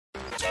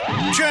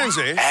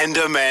Jonesy and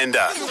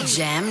Amanda.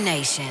 Jam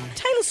Nation.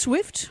 Taylor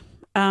Swift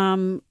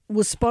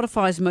was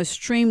Spotify's most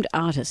streamed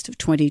artist of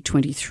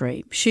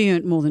 2023. She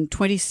earned more than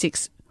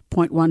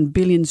 26.1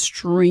 billion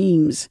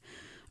streams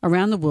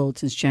around the world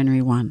since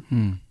January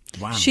 1.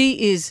 Wow.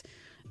 She is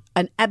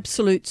an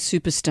absolute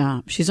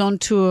superstar. She's on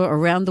tour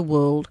around the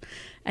world,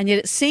 and yet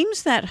it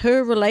seems that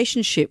her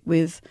relationship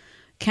with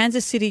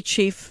Kansas City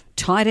Chief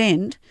tight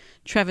end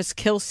Travis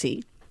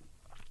Kelce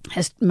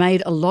has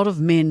made a lot of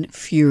men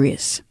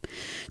furious.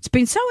 It's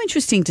been so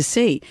interesting to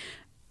see.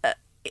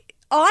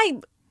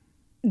 I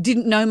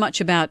didn't know much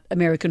about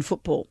American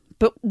football,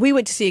 but we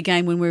went to see a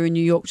game when we were in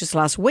New York just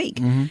last week,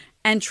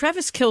 and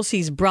Travis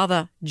Kelce's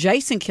brother,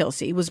 Jason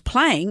Kelce, was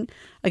playing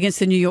against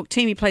the New York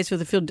team. He plays for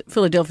the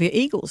Philadelphia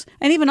Eagles.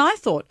 And even I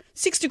thought,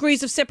 6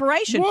 degrees of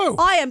separation. Whoa.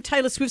 I am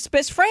Taylor Swift's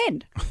best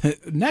friend.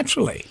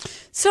 Naturally.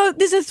 So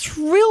there's a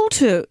thrill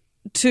to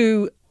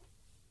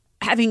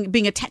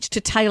being attached to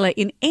Taylor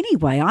in any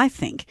way, I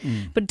think.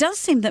 But it does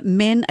seem that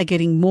men are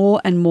getting more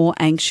and more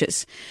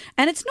anxious.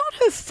 And it's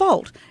not her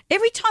fault.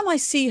 Every time I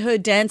see her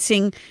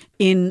dancing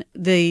in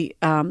the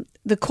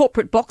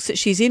corporate box that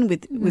she's in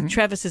with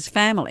Travis's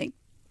family,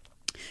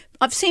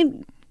 I've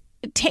seen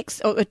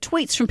texts or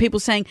tweets from people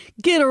saying,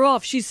 get her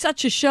off, she's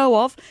such a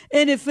show-off,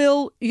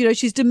 NFL,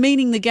 she's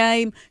demeaning the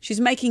game, she's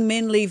making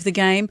men leave the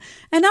game.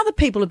 And other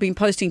people have been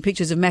posting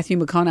pictures of Matthew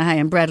McConaughey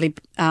and Bradley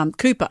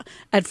Cooper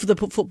for the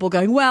football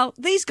going, well,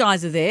 these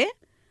guys are there.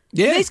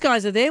 Yeah. These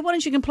guys are there. Why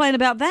don't you complain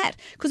about that?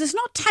 Because it's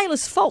not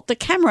Taylor's fault. The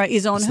camera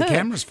is on her. The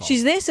camera's fault.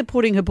 She's there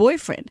supporting her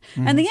boyfriend.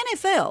 And the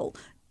NFL,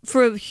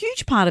 for a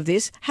huge part of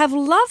this, have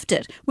loved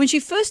it. When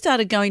she first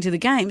started going to the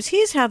games,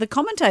 here's how the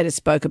commentators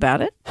spoke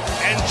about it.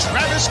 And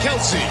Travis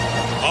Kelce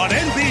on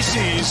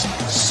NBC's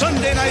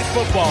Sunday Night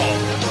Football.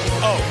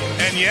 Oh,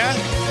 and yeah,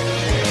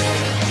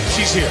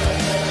 she's here.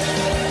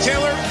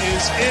 Taylor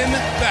is in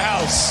the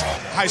house.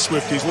 Hi,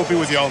 Swifties. We'll be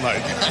with you all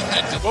night.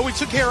 Well, we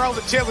took care of all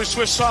the Taylor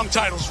Swift song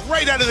titles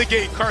right out of the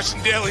gate.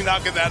 Carson Daly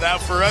knocking that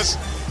out for us.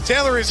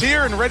 Taylor is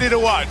here and ready to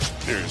watch.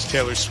 There's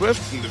Taylor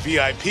Swift and the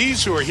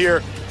VIPs who are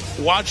here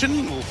watching.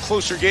 A little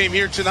closer game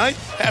here tonight.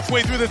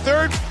 Halfway through the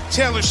third,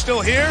 Taylor's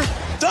still here.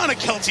 Donna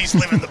Kelce's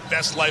living the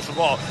best life of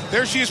all.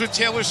 There she is with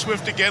Taylor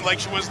Swift again like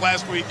she was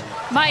last week.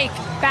 Mike,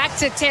 back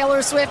to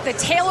Taylor Swift. The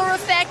Taylor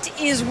effect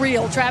is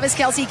real. Travis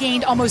Kelce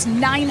gained almost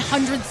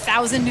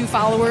 900,000 new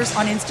followers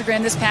on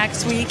Instagram this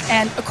past week.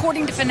 And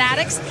according to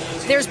Fanatics,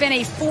 there's been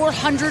a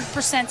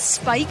 400%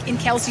 spike in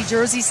Kelce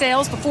jersey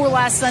sales before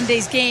last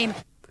Sunday's game.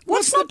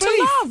 What's not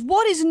to love?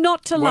 What is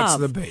not to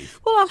love? What's the beef?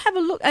 Well, I'll have a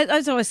look.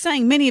 As I was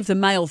saying, many of the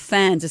male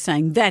fans are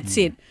saying, that's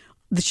it.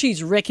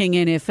 She's wrecking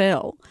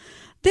NFL.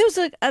 There was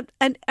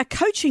a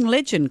coaching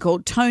legend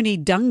called Tony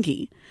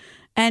Dungy,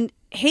 and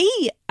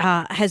he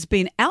has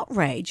been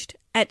outraged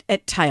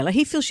at Taylor.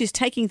 He feels she's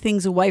taking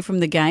things away from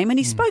the game, and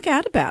he spoke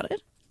out about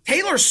it.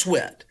 Taylor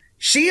Swift.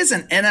 She is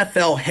an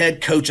NFL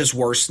head coach's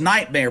worst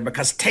nightmare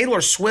because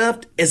Taylor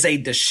Swift is a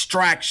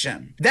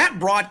distraction. That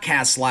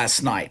broadcast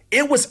last night,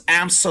 it was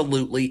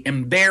absolutely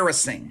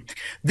embarrassing.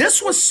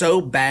 This was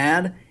so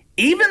bad,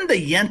 even the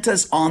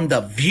Yentas on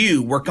The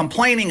View were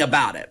complaining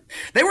about it.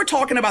 They were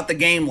talking about the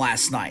game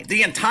last night.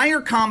 The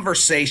entire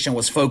conversation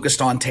was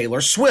focused on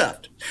Taylor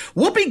Swift.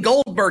 Whoopi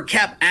Goldberg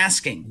kept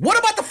asking, what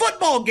about the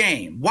football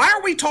game? Why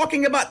are we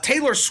talking about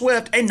Taylor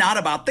Swift and not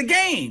about the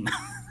game?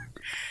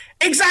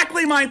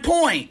 Exactly my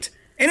point.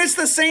 And it's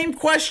the same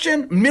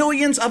question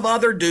millions of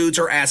other dudes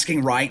are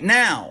asking right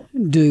now.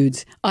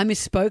 Dudes. I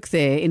misspoke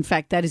there. In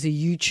fact, that is a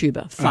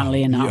YouTuber,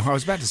 funnily enough. Yeah, I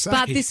was about to say.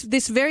 But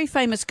this very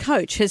famous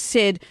coach has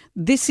said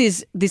this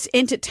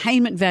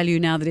entertainment value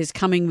now that is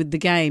coming with the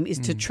game is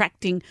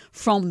detracting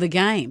from the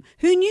game.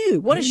 Who knew?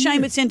 What a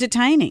shame it's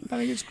entertaining. I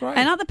think it's great.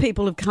 And other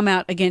people have come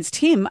out against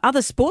him,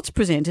 other sports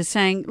presenters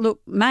saying,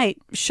 look,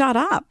 mate, shut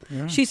up.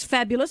 Yeah. She's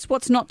fabulous.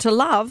 What's not to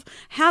love?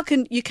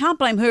 You can't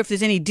blame her if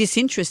there's any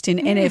disinterest in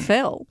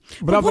NFL.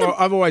 But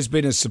I've always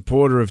been a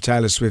supporter of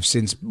Taylor Swift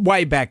since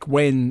way back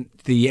when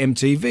the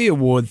MTV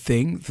award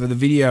thing for the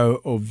Video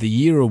of the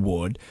Year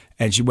award,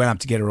 and she went up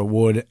to get her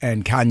award,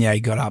 and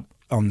Kanye got up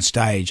on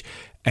stage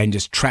and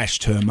just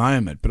trashed her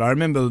moment. But I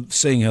remember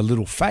seeing her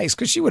little face,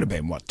 because she would have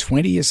been,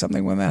 20 or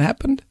something when that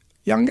happened?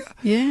 Younger?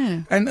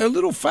 Yeah. And her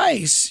little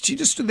face, she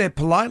just stood there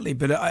politely.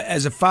 But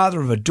as a father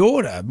of a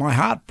daughter, my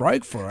heart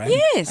broke for her.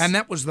 Yes. And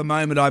that was the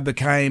moment I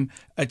became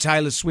a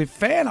Taylor Swift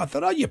fan. I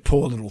thought, oh, you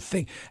poor little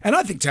thing. And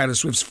I think Taylor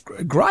Swift's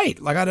great.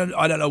 Like, I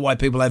don't know why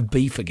people have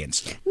beef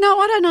against her.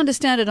 No, I don't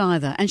understand it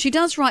either. And she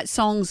does write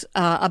songs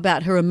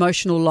about her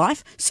emotional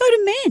life. So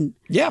do men.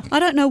 Yeah. I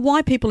don't know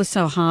why people are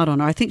so hard on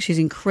her. I think she's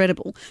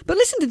incredible. But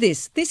listen to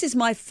this. This is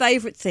my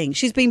favourite thing.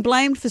 She's been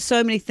blamed for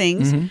so many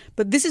things,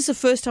 but this is the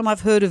first time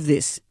I've heard of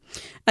this.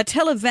 A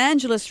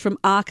televangelist from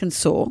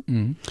Arkansas,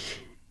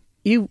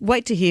 you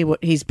wait to hear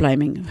what he's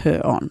blaming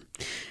her on.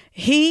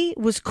 He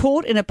was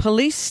caught in a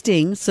police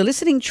sting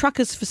soliciting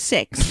truckers for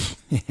sex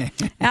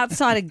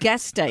outside a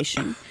gas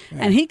station,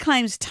 and he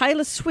claims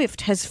Taylor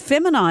Swift has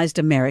feminized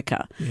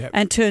America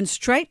and turned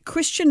straight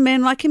Christian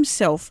men like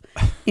himself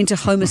into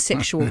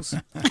homosexuals.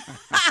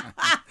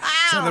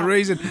 So the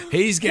reason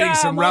he's getting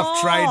some rough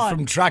Come trade on.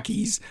 from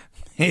truckies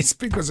is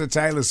because of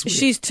Taylor Swift.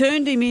 She's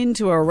turned him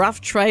into a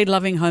rough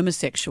trade-loving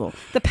homosexual.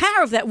 The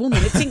power of that woman,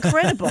 it's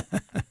incredible.